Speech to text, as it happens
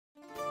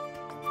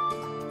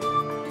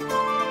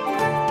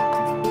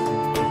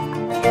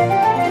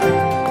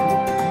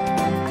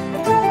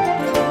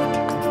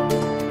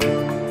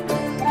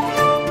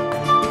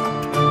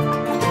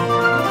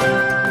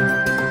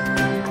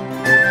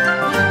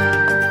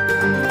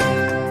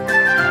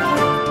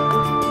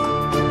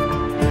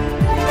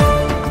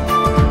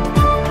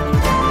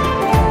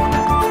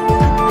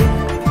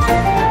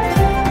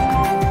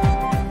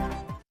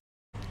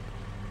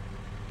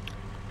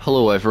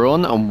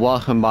everyone, and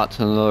welcome back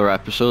to another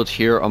episode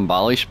here on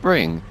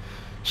Ballyspring.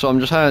 So I'm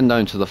just heading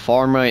down to the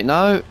farm right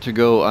now to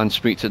go and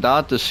speak to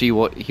Dad to see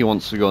what he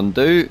wants to go and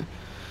do.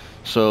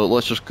 So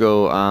let's just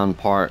go and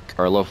park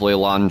our lovely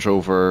Land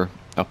Rover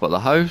up at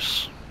the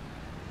house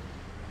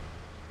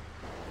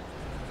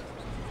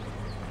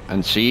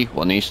and see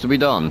what needs to be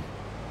done.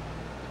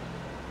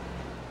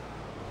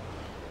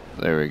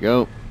 There we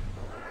go.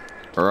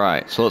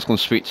 Alright, so let's go and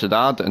speak to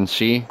Dad and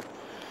see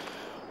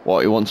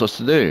what he wants us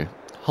to do.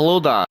 Hello,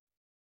 Dad.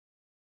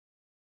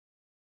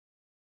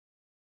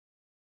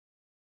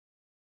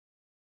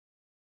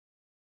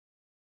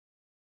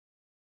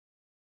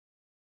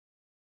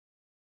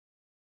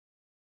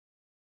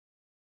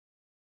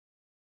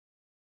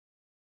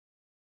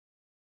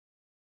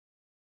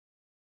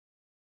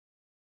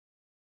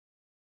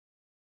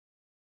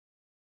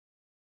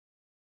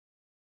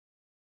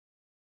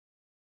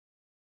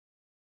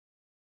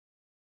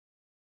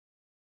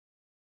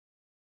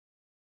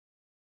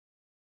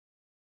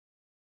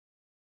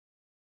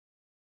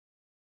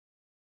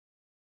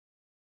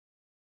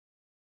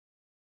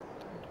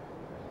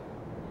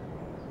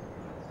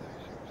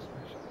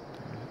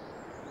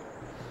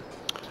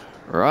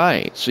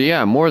 Right, so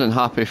yeah, I'm more than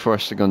happy for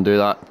us to go and do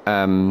that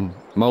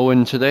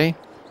mowing today.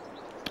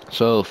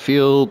 So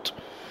field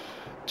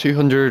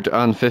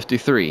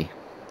 253,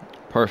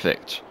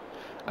 perfect.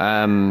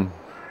 And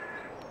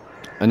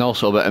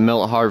also a bit of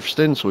millet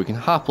harvesting, so we can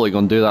happily go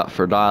and do that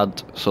for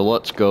Dad. So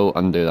let's go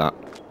and do that.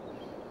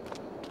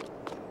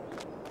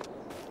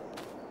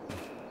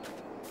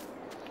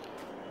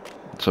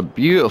 It's a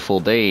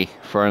beautiful day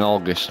for an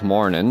August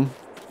morning.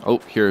 Oh,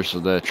 here's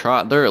the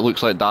tractor. It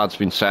looks like Dad's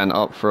been setting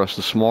up for us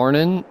this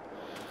morning,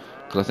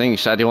 because I think he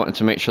said he wanted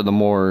to make sure the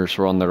mowers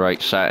were on the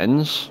right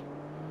settings.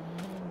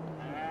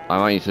 I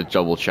might need to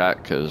double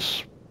check,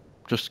 because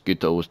just good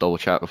to always double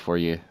check before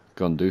you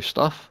go and do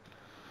stuff.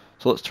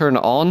 So let's turn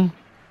it on,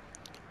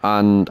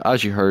 and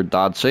as you heard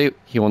Dad say,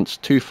 he wants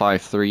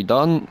 253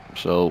 done,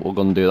 so we're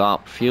going to do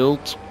that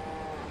field.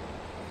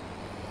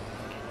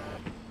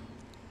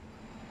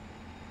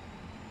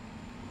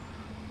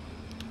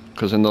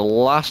 Because in the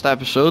last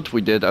episode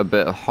we did a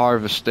bit of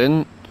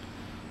harvesting,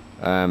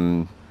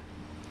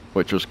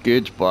 which was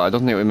good, but I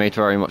don't think we made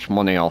very much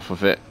money off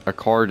of it.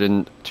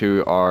 According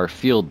to our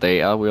field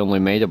data, we only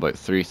made about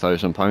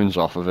 £3,000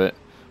 off of it,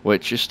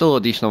 which is still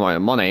a decent amount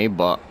of money,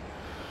 but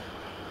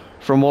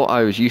from what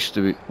I was used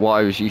to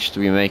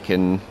be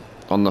making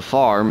on the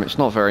farm, it's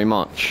not very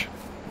much.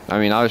 I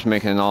mean, I was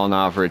making on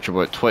average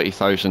about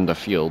 20,000 a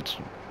field,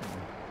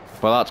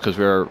 but that's because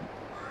we're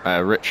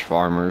rich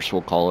farmers,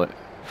 we'll call it.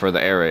 For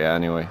the area,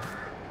 anyway.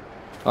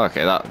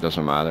 Okay, that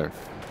doesn't matter.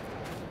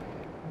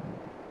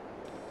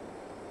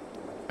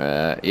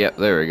 Yep,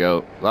 there we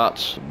go.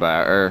 That's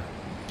better.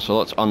 So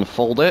let's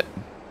unfold it.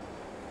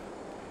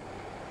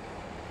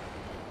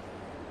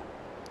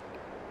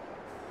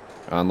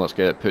 And let's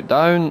get it put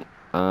down.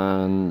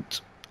 And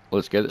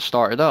let's get it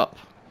started up.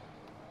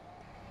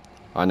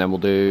 And then we'll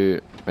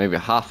do maybe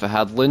half a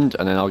headland,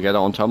 and then I'll get it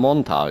onto a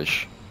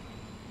montage.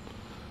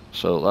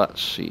 So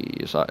let's see,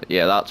 is that...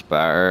 yeah, that's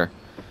better.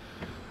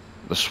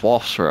 The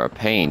swaths are a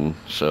pain,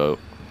 so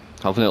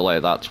having it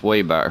like that's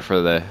way better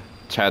for the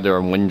tether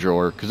and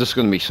windrower, because this is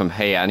going to be some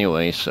hay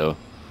anyway, so...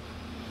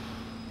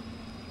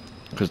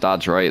 because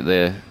Dad's right,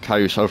 the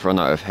cows have run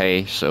out of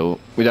hay, so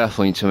we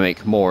definitely need to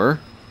make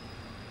more.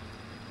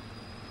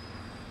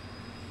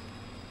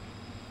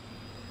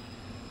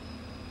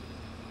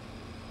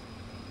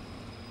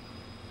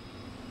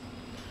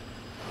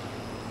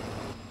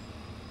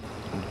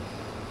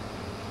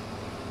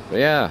 But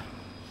yeah.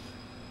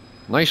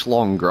 Nice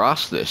long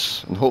grass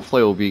this, and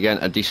hopefully we'll be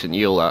getting a decent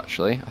yield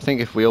actually. I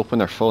think if we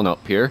open our phone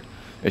up here,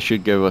 it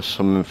should give us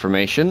some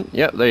information.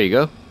 Yep, there you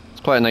go.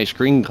 It's quite a nice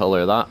green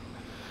colour, that.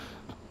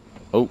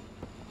 Oh,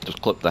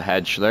 just clip the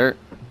hedge there.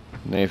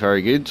 No,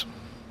 very good.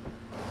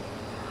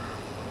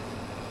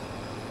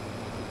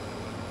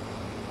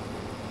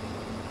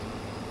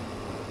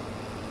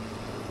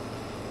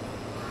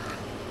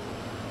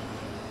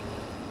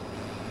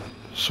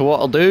 So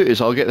what I'll do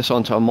is I'll get this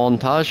onto a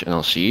montage and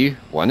I'll see you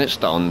when it's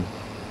done.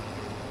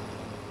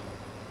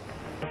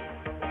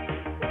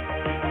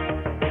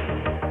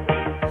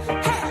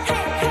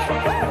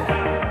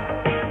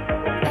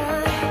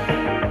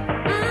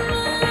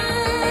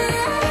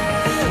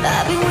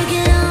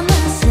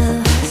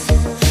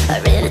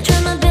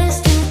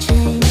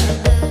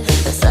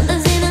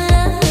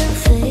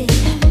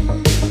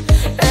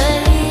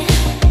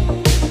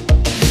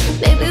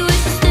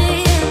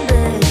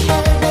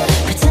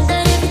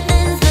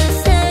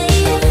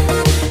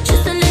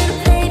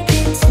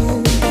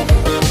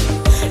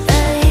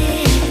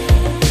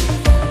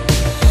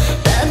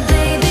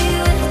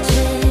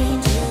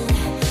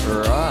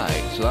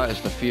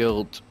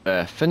 Field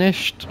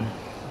finished,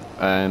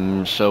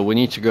 so we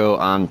need to go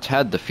and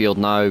ted the field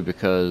now,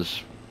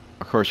 because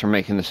of course we're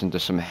making this into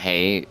some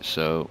hay,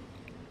 so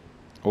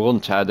we'll go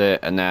and ted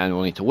it, and then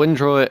we'll need to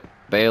windrow it,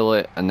 bale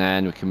it, and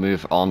then we can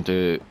move on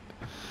to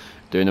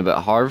doing a bit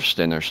of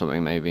harvesting or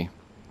something maybe.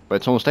 But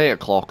it's almost 8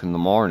 o'clock in the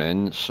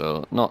morning,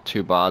 so not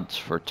too bad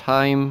for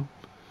time.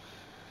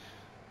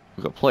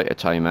 We've got plenty of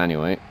time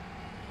anyway.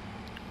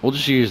 We'll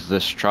just use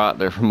this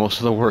tractor for most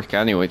of the work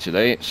anyway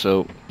today.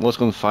 So let's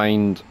go and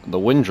find the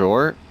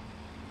windrower.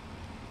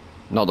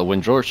 Not the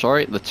windrower,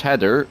 sorry, the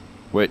tether,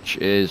 which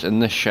is in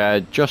this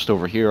shed just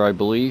over here, I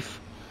believe.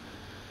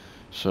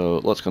 So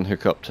let's go and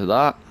hook up to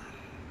that.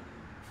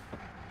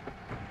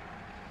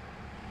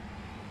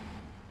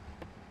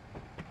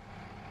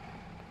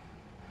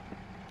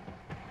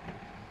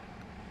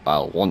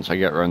 Well, once I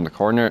get around the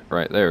corner,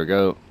 right, there we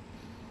go.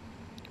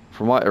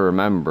 From what I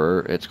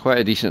remember, it's quite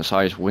a decent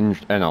sized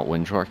not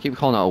windrower, I keep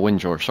calling it a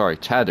windrower, sorry,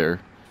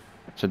 tether.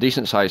 It's a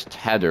decent sized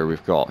tether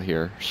we've got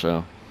here,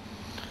 so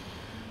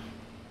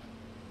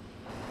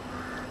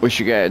we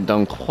should get it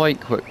done quite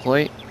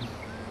quickly.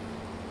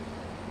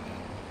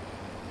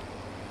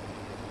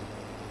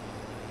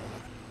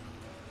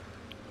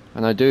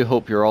 And I do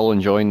hope you're all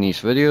enjoying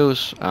these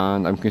videos,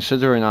 and I'm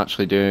considering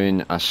actually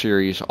doing a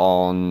series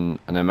on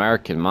an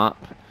American map,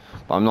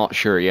 but I'm not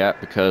sure yet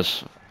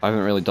because I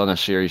haven't really done a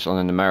series on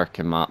an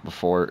American map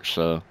before,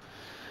 so it'll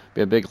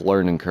be a big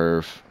learning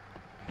curve.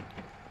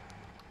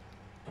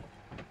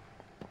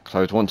 Because I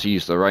would want to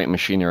use the right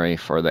machinery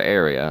for the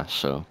area,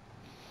 so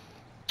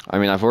I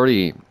mean I've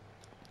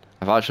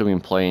actually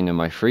been playing in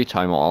my free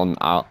time on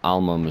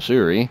Alma,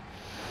 Missouri.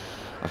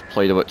 I've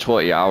played about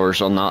 20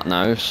 hours on that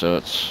now, so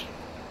it's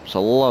a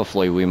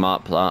lovely wee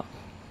map that.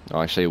 Oh,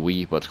 I say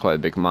wee, but it's quite a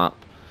big map,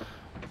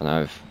 and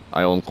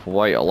I own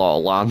quite a lot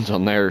of land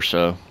on there,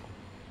 so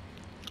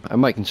I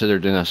might consider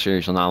doing a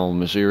series on Alma,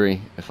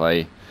 Missouri if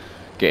I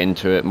get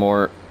into it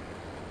more.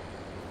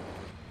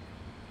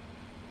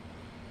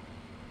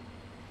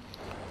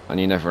 And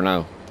you never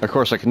know. Of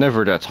course, I could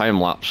never do a time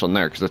lapse on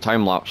there because the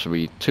time lapse would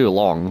be too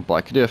long, but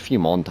I could do a few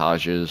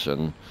montages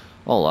and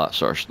all that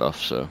sort of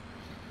stuff. So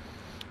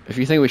if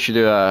you think we should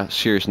do a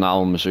series on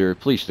Alma, Missouri,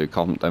 please do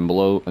comment down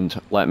below and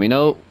let me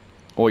know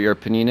what your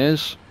opinion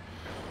is.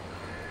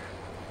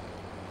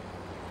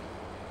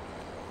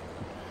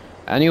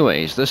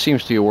 Anyways, this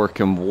seems to be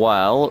working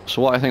well,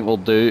 so what I think we'll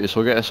do is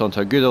we'll get this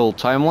onto a good old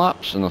time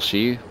lapse and I'll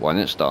see you when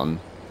it's done.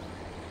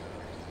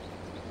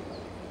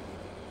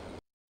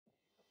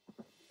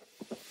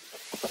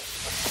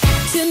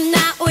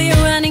 Tonight we're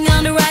running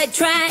on the right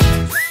track.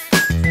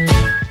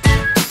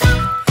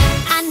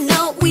 I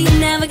know we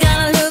never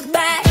gonna look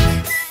back.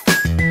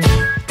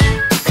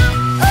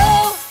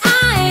 Oh,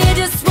 I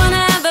just wanna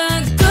have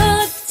a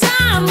good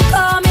time.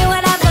 Call me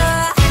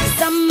whatever,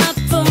 'cause I'm up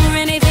for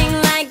anything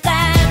like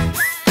that.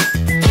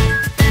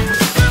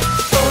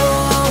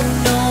 Oh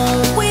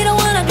no, we don't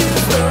wanna do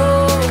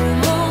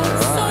slow-mo.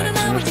 So tonight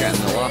I'm we're just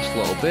getting the last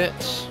little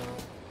bits.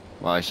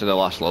 Well, I said the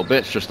last little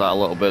bits, just that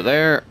little bit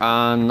there,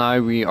 and now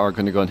we are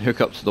going to go and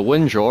hook up to the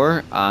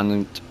windrower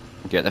and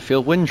get the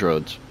field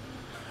windrowed.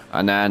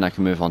 And then I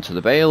can move on to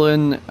the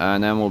baling,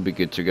 and then we'll be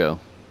good to go.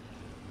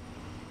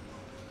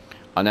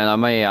 And then I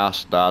may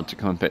ask Dad to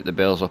come and pick the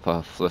bales up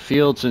off the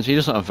field, since he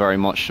doesn't have very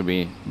much to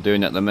be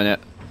doing at the minute.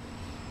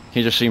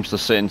 He just seems to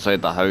sit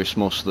inside the house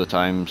most of the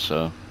time,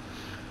 so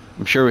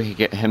I'm sure we could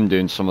get him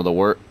doing some of the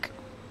work.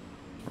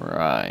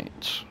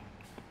 Right.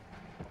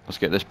 Let's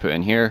get this put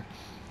in here.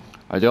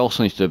 I do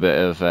also need to do a bit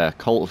of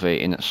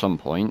cultivating at some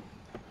point,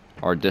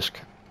 or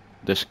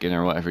disking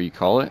or whatever you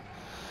call it.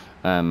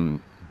 So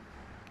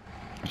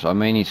I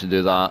may need to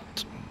do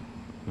that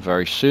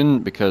very soon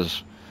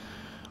because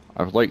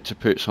I would like to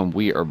put some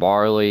wheat or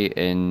barley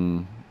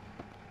in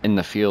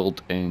the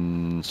field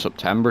in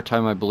September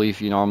time, I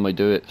believe you normally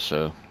do it.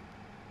 So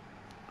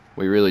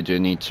we really do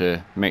need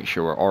to make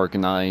sure we're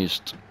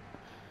organised,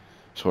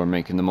 so we're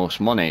making the most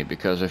money.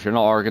 Because if you're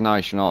not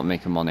organised, you're not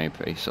making money,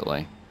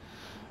 basically.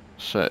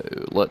 So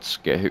let's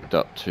get hooked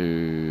up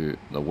to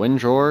the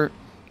windrower.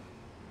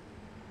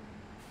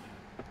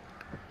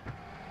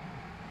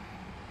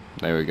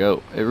 There we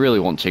go. It really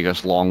won't take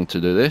us long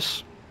to do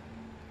this,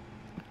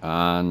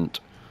 and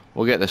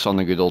we'll get this on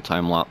the good old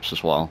time lapse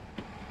as well.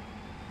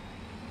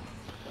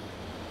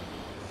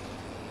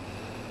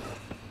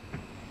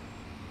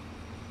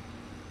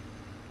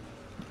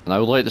 And I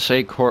would like to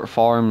say Court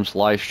Farms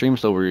live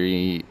streams will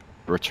be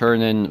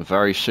returning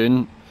very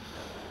soon,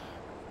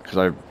 because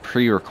I'm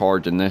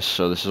pre-recording this,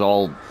 so this is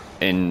all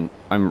in.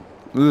 I'm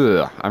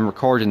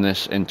recording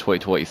this in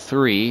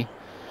 2023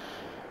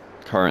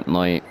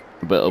 currently,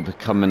 but it'll be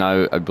coming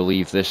out, I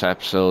believe, this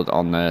episode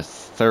on the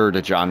 3rd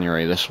of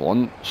January. This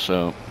one,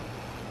 so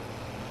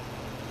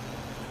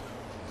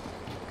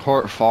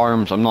Court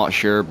Farms, I'm not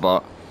sure,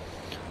 but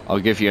I'll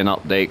give you an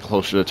update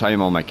closer to the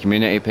time on my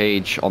community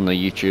page on the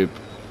YouTube.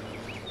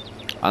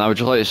 And I would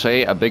just like to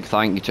say a big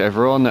thank you to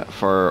everyone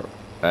for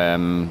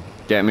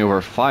getting me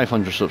over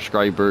 500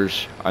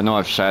 subscribers. I know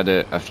I've said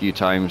it a few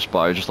times, but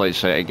I would just like to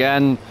say it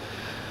again.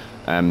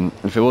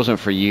 If it wasn't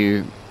for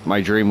you,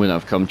 my dream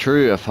wouldn't have come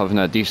true of having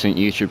a decent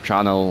YouTube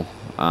channel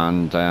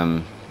and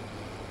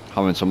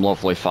having some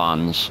lovely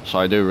fans. So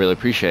I do really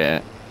appreciate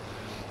it.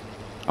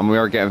 And we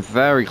are getting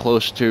very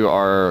close to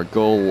our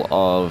goal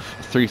of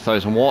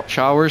 3,000 watch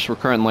hours. We're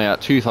currently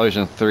at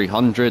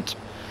 2,300.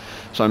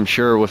 So I'm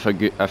sure with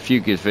a few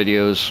good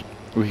videos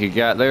we could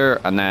get there,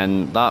 and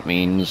then that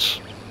means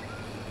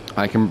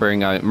I can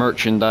bring out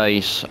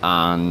merchandise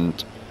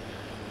and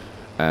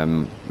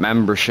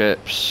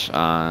memberships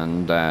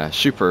and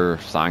super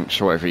thanks,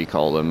 or whatever you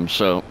call them.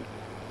 So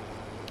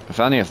if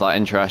any of that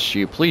interests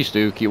you, please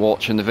do keep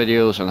watching the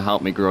videos and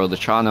help me grow the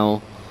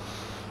channel,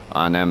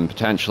 and then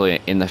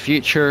potentially in the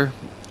future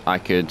I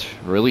could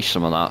release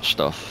some of that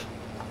stuff.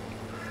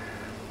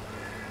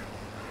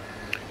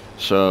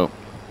 So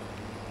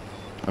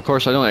of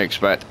course I don't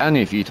expect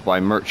any of you to buy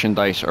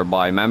merchandise or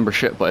buy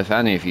membership, but if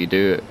any of you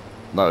do,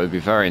 that would be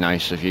very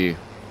nice of you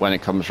when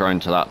it comes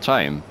around to that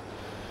time.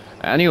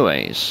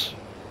 Anyways,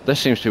 this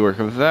seems to be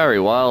working very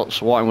well,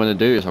 so what I'm going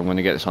to do is I'm going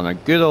to get this on a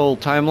good old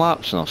time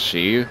lapse, and I'll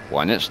see you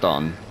when it's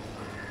done.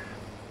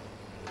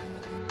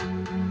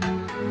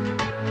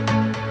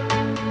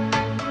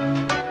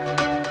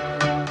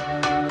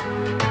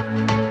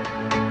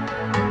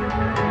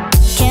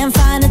 Can't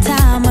find a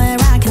time where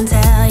I can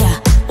tell ya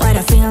what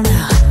I feel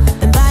now.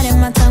 Been biting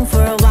my tongue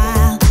for a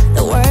while,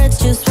 the words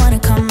just wanna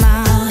come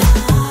out.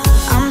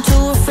 I'm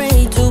too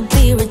afraid to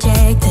be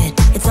rejected,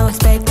 it's so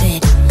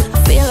expected.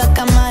 I feel like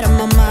I'm out of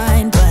my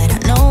mind, but I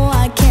know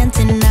I can't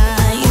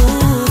deny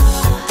you.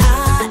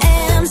 I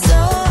am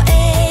so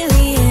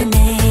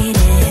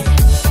alienated,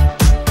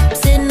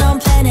 sitting on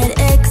planet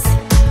X.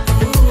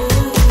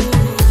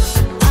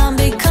 I'm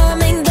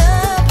becoming the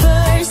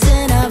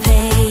person I've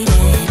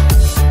hated.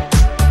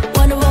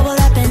 Wonder what will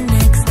happen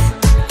next.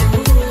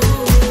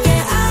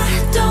 Yeah,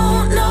 I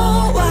don't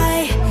know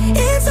why.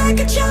 It's like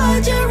a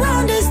charge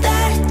around us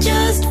that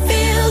just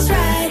feels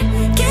right.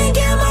 Can't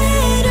get my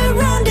head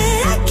around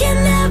it. I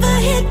can never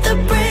hit the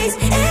brakes.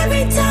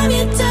 Every time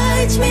you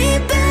touch me,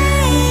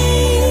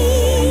 babe,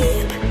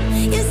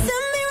 you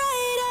send me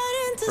right out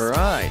into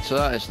Right, so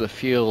that is the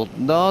field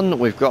done.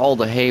 We've got all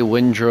the hay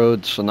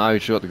windrowed, so now we've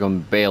just got to go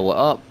and bale it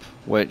up,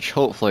 which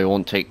hopefully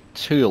won't take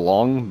too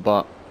long,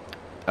 but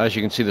as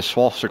you can see the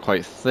swaths are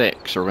quite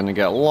thick, so we're going to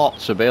get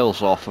lots of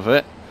bales off of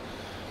it.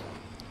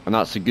 And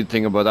that's the good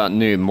thing about that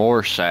new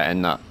moor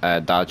setting that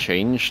Dad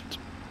changed.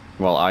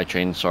 Well, I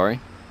changed, sorry.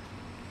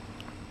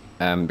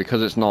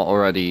 Because it's not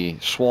already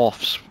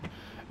swaths,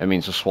 it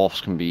means the swaths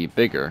can be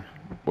bigger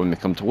when we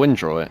come to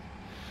windrow it.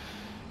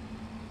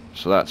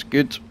 So that's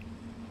good.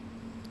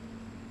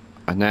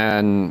 And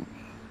then,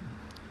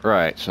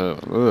 right,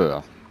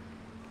 so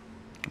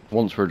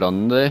once we're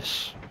done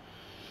this,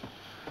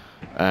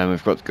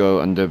 we've got to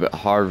go and do a bit of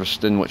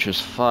harvesting, which is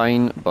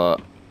fine,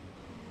 but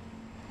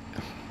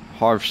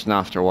harvesting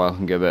after a while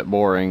can get a bit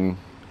boring,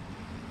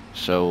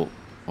 so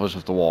we'll just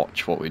have to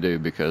watch what we do,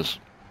 because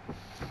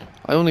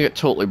I only get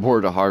totally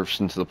bored of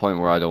harvesting to the point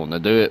where I don't want to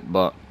do it,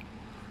 but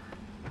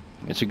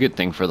it's a good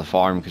thing for the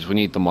farm because we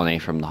need the money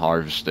from the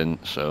harvesting.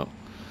 So,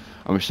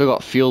 and we've still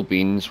got field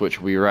beans, which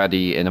will be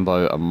ready in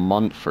about a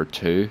month or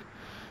two,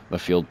 the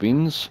field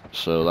beans,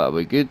 so that'll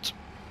be good.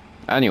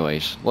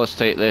 Anyways, let's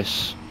take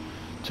this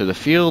to the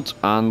field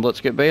and let's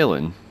get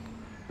baling.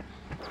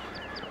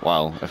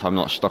 Well, if I'm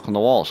not stuck on the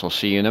wall, so I'll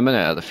see you in a minute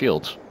at the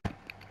field.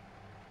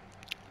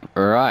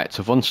 Alright,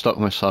 so I've unstuck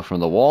myself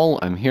from the wall,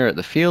 I'm here at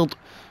the field,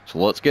 so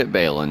let's get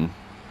baling.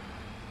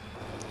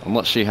 And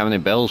let's see how many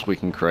bales we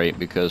can create,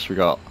 because we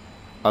got,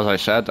 as I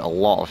said, a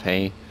lot of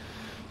hay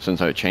since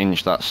I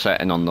changed that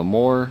setting on the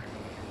moor.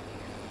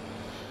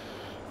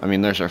 I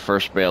mean, there's our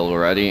first bale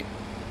already.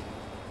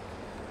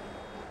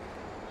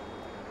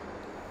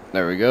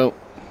 There we go.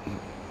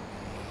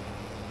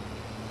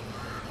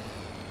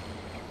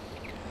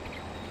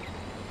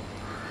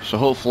 So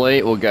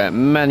hopefully we'll get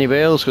many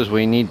bales, because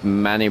we need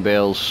many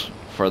bales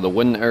for the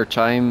winter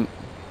time,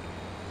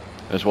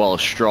 as well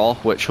as straw,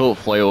 which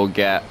hopefully we'll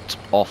get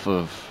off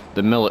of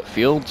the millet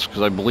fields,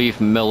 because I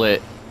believe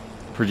millet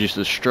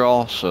produces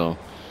straw, so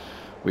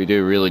we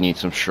do really need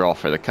some straw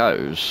for the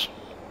cows.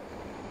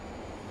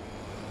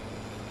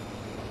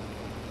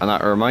 And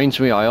that reminds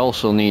me, I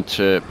also need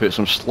to put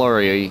some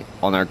slurry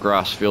on our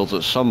grass fields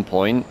at some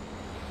point,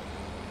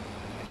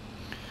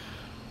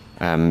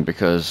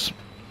 because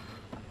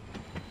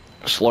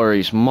slurry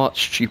is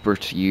much cheaper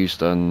to use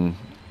than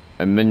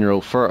a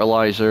mineral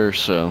fertilizer,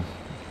 so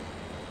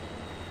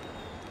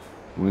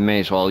we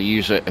may as well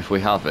use it if we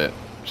have it,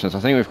 since I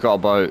think we've got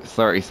about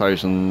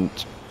 30,000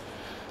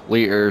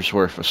 litres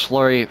worth of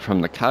slurry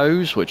from the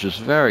cows, which is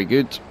very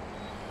good.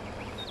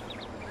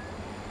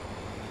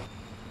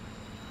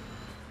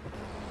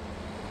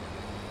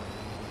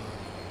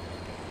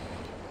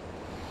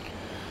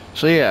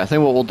 So yeah, I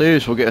think what we'll do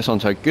is we'll get us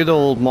onto a good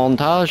old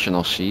montage, and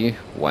I'll see you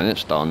when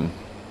it's done.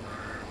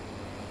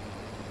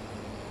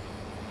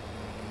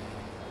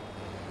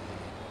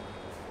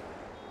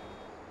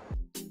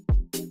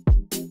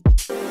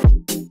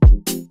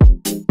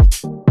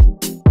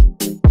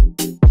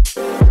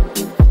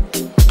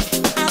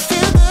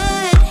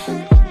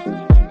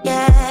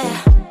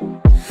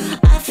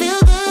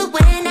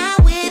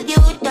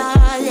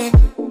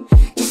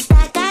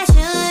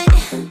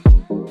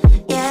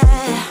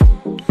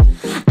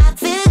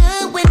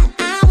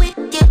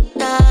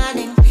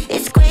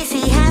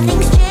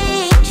 Things change.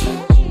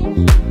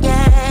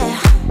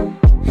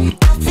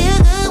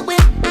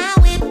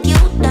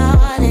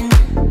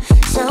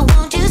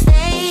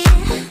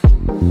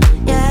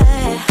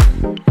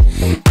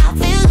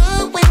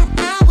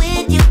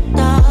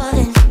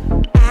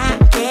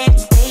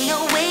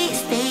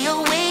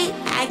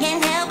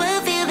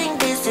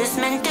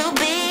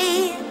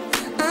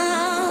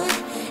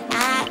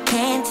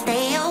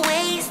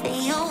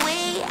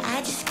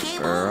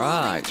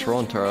 Right, so we're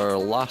on to our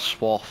last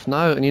swath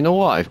now, and you know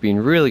what? I've been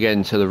really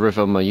getting to the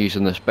rhythm of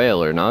using this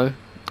baler now, and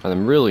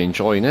I'm really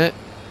enjoying it.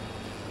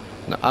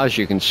 Now, as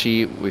you can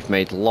see, we've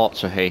made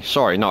lots of hay.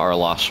 Sorry, not our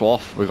last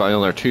swath. We've got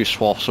another 2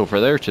 swaths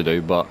over there to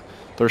do, but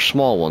they're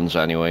small ones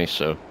anyway,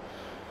 so.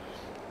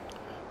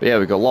 But yeah,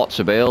 we've got lots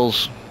of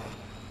bales,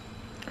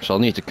 so I'll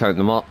need to count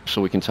them up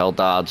so we can tell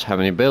Dad how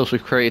many bales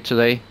we've created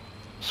today,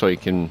 so he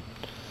can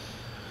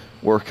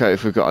work out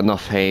if we've got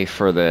enough hay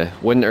for the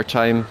winter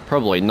time.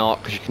 Probably not,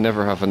 because you can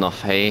never have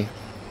enough hay,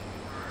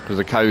 because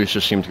the cows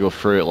just seem to go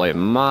through it like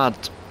mad.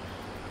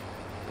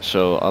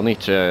 So I'll need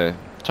to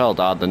tell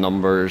Dad the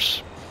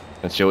numbers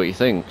and see what he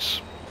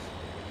thinks.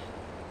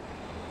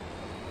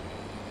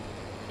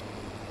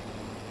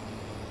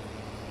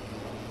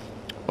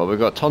 But we've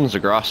got tons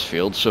of grass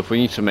fields, so if we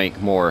need to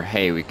make more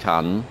hay we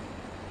can.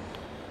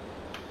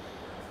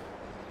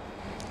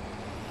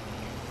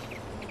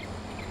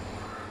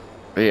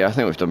 But yeah, I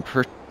think we've done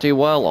pretty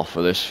well off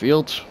of this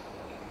field.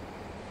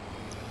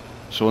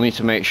 So we'll need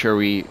to make sure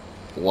we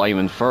lime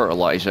and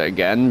fertilise it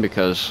again,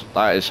 because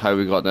that is how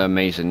we got the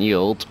amazing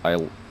yield.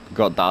 I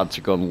got Dad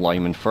to go and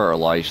lime and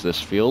fertilise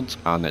this field,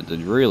 and it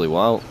did really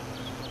well.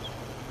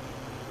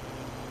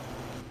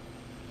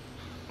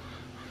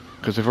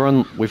 Because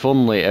we've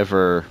only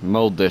ever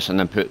mowed this and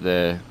then put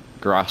the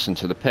grass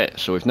into the pit,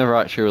 so we've never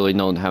actually really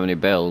known how many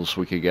bales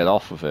we could get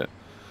off of it.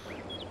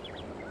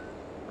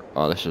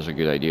 Oh, this is a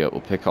good idea.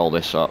 We'll pick all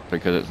this up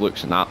because it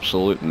looks an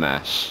absolute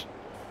mess.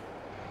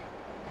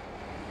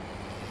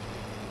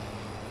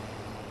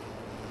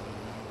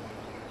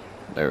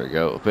 There we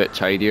go, a bit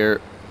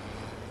tidier.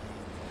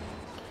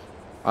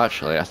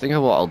 Actually, I think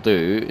what I'll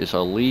do is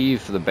I'll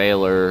leave the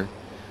baler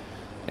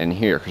in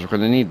here, because we're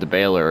going to need the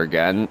baler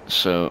again,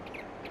 so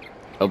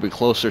it'll be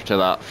closer to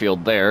that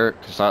field there,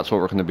 because that's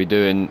what we're going to be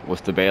doing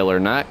with the baler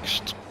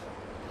next.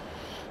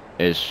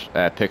 Is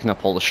picking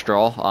up all the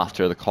straw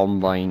after the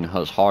combine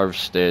has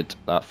harvested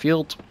that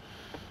field.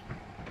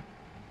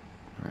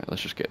 Alright,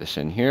 let's just get this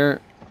in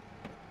here.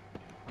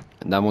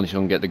 And then we'll just go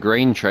and get the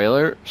grain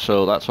trailer,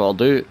 so that's what I'll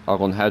do. I'll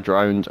go and head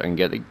round and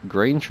get the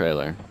grain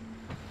trailer.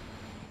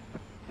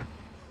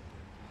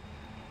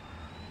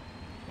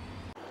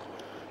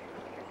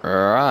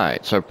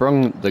 Alright, so I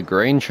brought the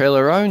grain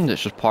trailer around.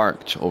 It's just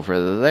parked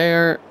over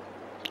there.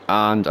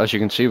 And as you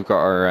can see, we've got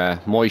our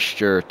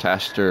moisture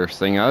tester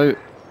thing out.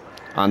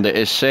 And it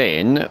is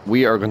saying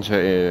we are going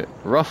to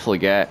roughly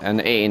get an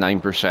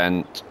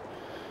 89%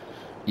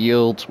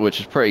 yield, which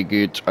is pretty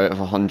good out of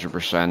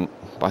 100%.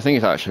 But I think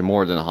it's actually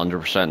more than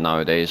 100%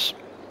 nowadays.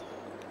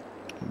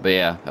 But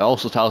yeah, it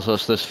also tells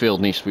us this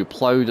field needs to be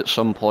ploughed at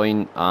some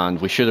point,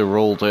 and we should have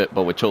rolled it,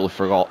 but we totally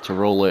forgot to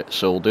roll it,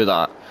 so we'll do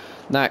that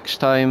next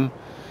time.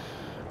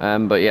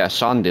 But yeah,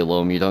 sandy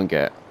loam, you don't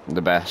get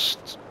the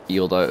best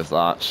yield out of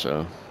that,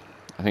 so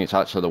I think it's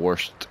actually the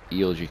worst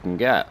yield you can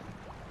get.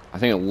 I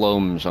think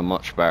loam's a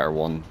much better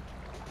one.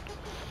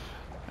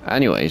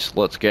 Anyways,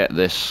 let's get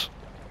this.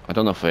 I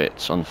don't know if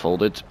it's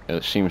unfolded.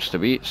 It seems to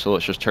be. So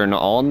let's just turn it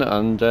on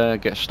and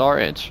get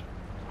started.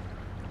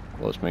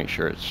 Let's make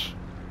sure it's...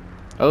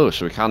 Oh,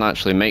 so we can't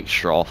actually make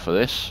straw for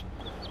this.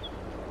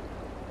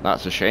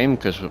 That's a shame,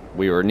 because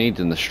we were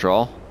needing the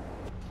straw.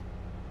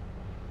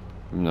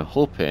 I'm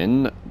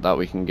hoping that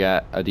we can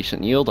get a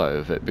decent yield out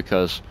of it,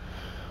 because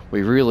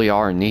we really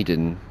are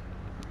needing...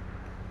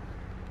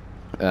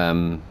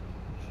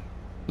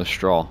 the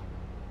straw,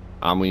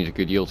 and we need a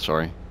good yield.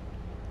 Sorry,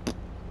 I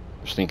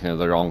was thinking of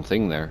the wrong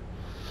thing there.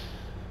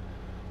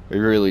 We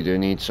really do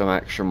need some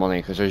extra money,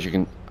 because as you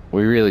can,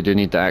 we really do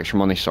need the extra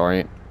money.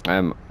 Sorry,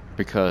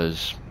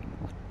 because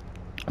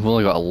I've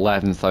only got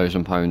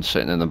 £11,000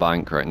 sitting in the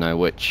bank right now,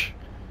 which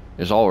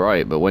is all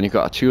right. But when you've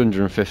got a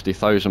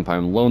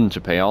 £250,000 loan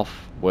to pay off,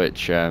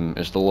 which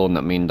is the loan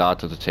that me and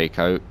Dad had to take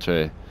out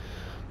to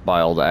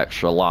buy all the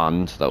extra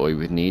land that we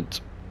would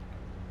need.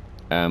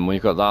 When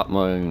you've got that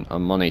amount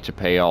of money to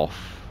pay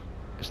off,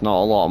 it's not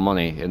a lot of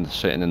money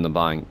sitting in the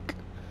bank.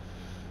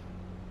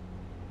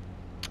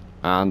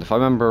 And if I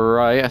remember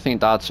right, I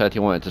think Dad said he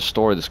wanted to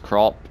store this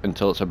crop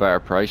until it's a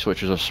better price,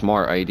 which is a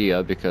smart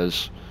idea,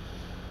 because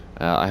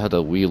I had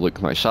a wee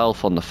look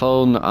myself on the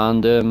phone,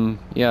 and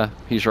yeah,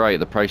 he's right,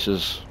 the price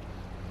is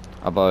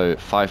about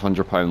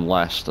 £500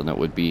 less than it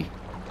would be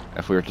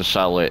if we were to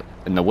sell it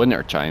in the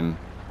winter time.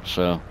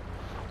 So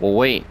we'll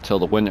wait till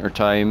the winter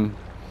time,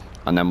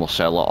 and then we'll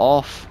sell it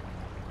off,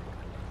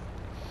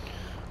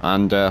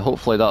 and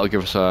hopefully that'll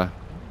give us a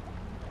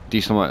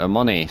decent amount of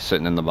money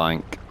sitting in the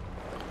bank.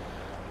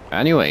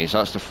 Anyways,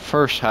 that's the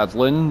first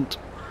headland.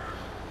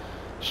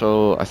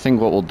 So I think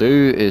what we'll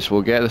do is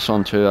we'll get this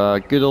onto a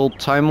good old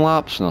time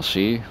lapse, and I'll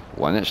see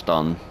when it's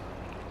done.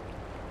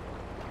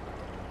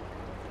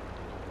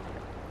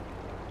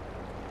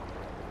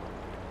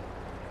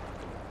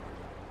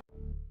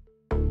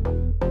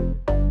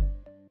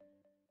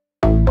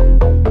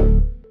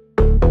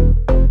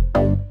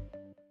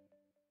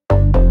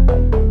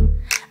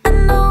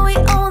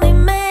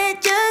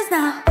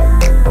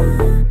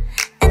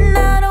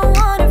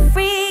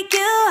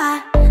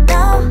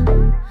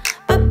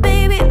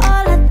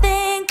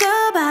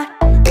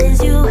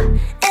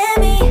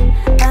 And me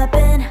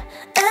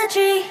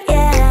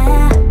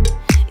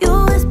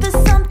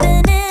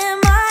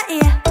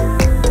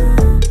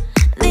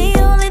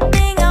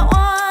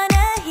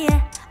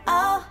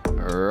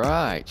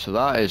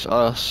is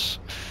us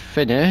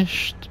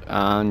finished.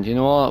 And you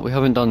know what? We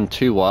haven't done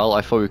too well.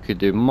 I thought we could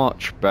do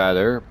much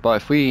better.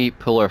 But if we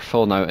pull our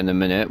phone out in a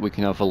minute, we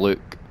can have a look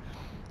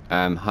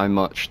how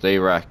much they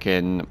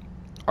reckon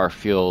our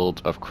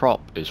field of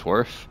crop is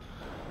worth.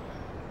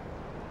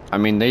 I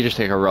mean, they just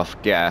take a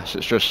rough guess.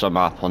 It's just some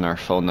app on our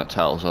phone that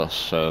tells us.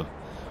 So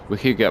we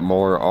could get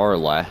more or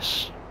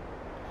less.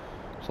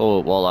 So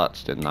while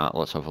that's doing that,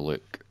 let's have a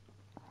look.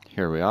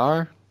 Here we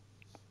are.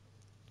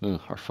 Ooh,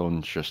 our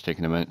phone's just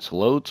taking a minute to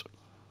load.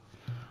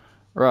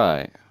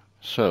 Right,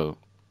 so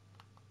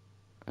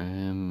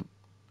from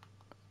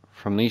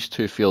these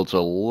two fields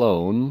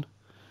alone,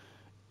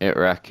 it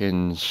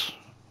reckons,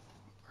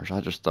 or is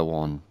that just the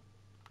one?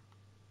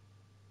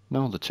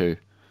 No, the two.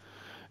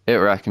 It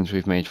reckons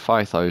we've made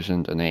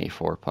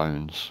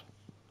 £5,084,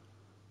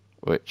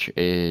 which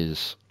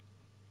is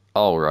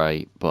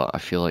alright, but I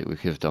feel like we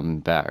could have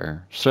done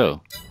better.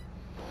 So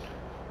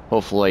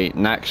hopefully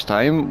next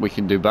time we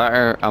can do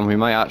better, and we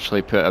might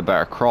actually put a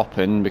better crop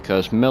in,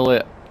 because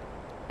millet,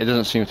 it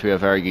doesn't seem to be a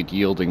very good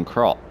yielding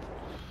crop.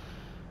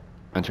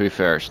 And to be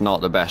fair, it's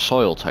not the best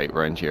soil type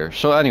around here.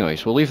 So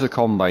anyways, we'll leave the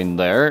combine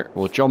there,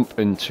 we'll jump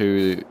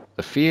into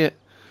the Fiat,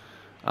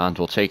 and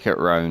we'll take it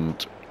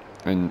round.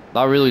 And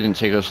that really didn't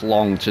take us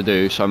long to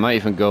do, so I might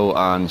even go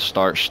and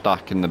start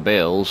stacking the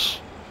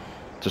bales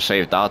to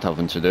save Dad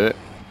having to do it.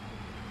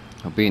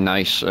 It'll be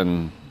nice,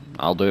 and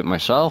I'll do it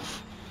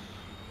myself.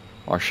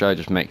 Or should I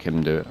just make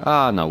him do it?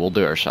 Ah, no, we'll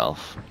do it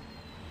ourselves.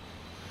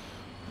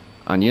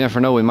 And you never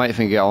know, we might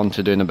even get on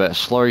to doing a bit of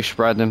slurry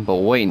spreading, but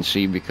we'll wait and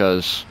see,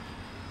 because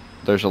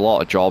there's a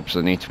lot of jobs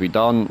that need to be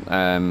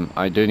done.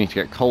 I do need to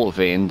get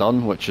cultivating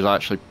done, which is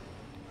actually,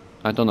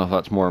 I don't know if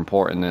that's more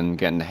important than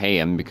getting the hay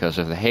in, because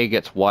if the hay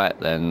gets wet,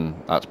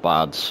 then that's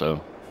bad.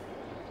 So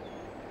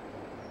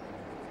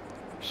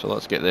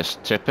let's get this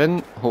tip in.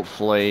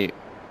 Hopefully,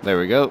 there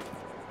we go.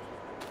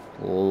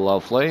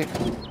 Lovely.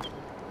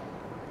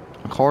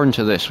 According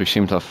to this, we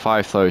seem to have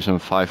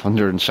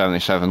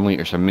 5,577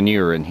 litres of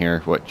manure in here,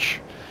 which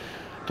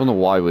I don't know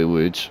why we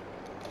would.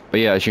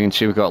 But yeah, as you can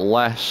see, we've got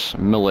less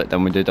millet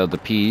than we did of the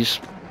peas.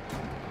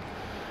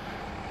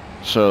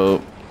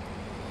 So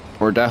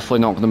we're definitely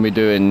not going to be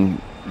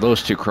doing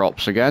those two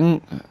crops again.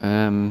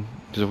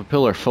 Because if we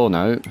pull our phone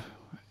out,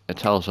 it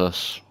tells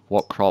us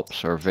what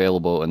crops are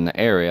available in the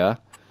area.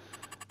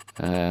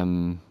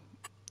 I'm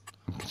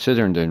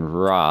considering doing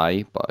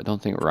rye, but I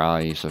don't think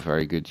rye is a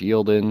very good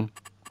yielding.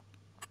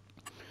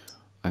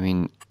 I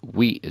mean,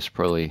 wheat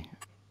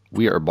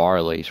or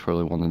barley is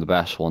probably one of the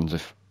best ones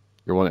if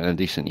you're wanting a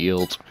decent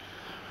yield.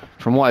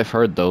 From what I've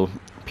heard though,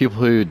 people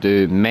who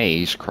do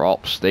maize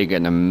crops, they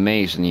get an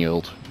amazing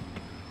yield.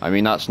 I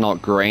mean, that's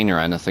not grain or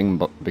anything,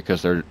 but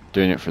because they're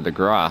doing it for the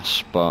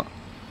grass, but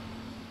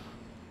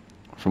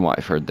from what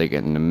I've heard, they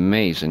get an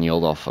amazing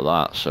yield off of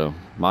that. So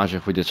imagine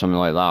if we did something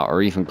like that,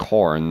 or even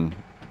corn.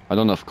 I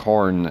don't know if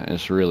corn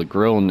is really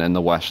grown in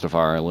the west of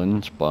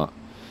Ireland, but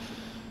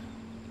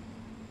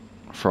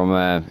from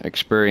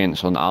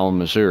experience on Allen,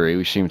 Missouri,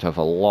 we seem to have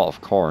a lot of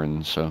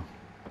corn. So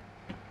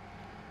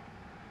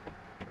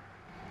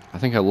I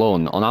think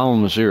alone on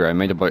Allen, Missouri, I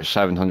made about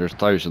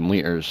 700,000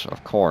 litres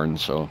of corn,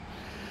 so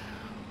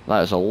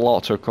that is a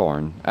lot of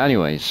corn.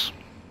 Anyways,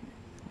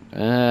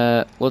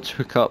 let's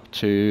hook up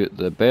to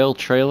the bale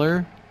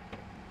trailer.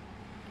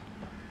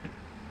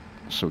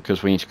 So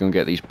because we need to go and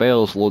get these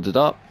bales loaded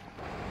up.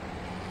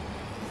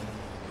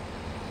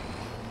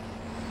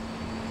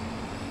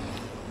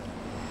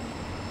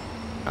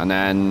 And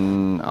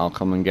then I'll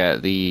come and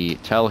get the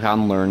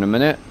telehandler in a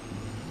minute.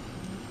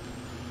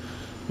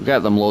 We'll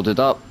get them loaded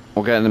up,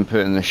 we'll get them put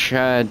in the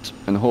shed,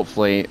 and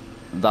hopefully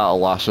that'll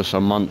last us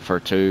a month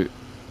or two.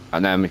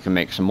 And then we can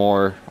make some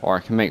more, or I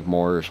can make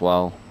more as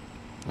well,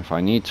 if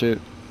I need to.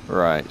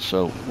 Right,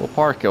 so we'll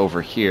park it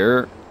over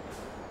here.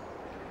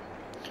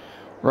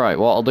 Right,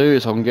 what I'll do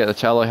is I can get the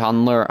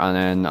telehandler, and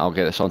then I'll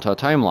get this onto a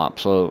time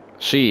lapse. So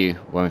see you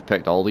when we've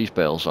picked all these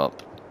bales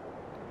up.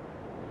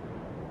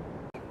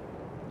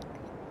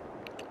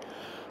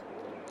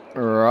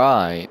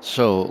 Right,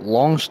 so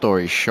long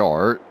story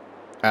short,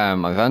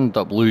 I've ended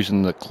up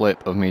losing the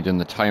clip of me doing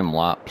the time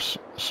lapse,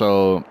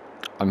 so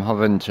I'm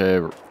having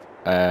to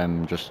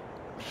just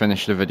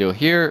finish the video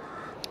here.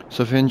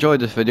 So if you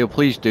enjoyed this video,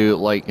 please do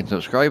like and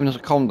subscribe, and there's a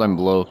comment down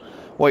below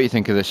what you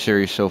think of this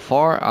series so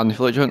far. And if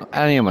you'd like to join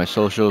any of my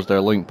socials,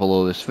 they're linked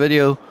below this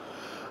video.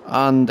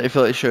 And if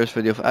you'd like to share this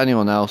video with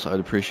anyone else,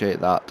 I'd appreciate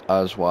that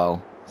as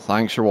well.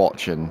 Thanks for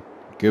watching.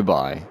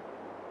 Goodbye.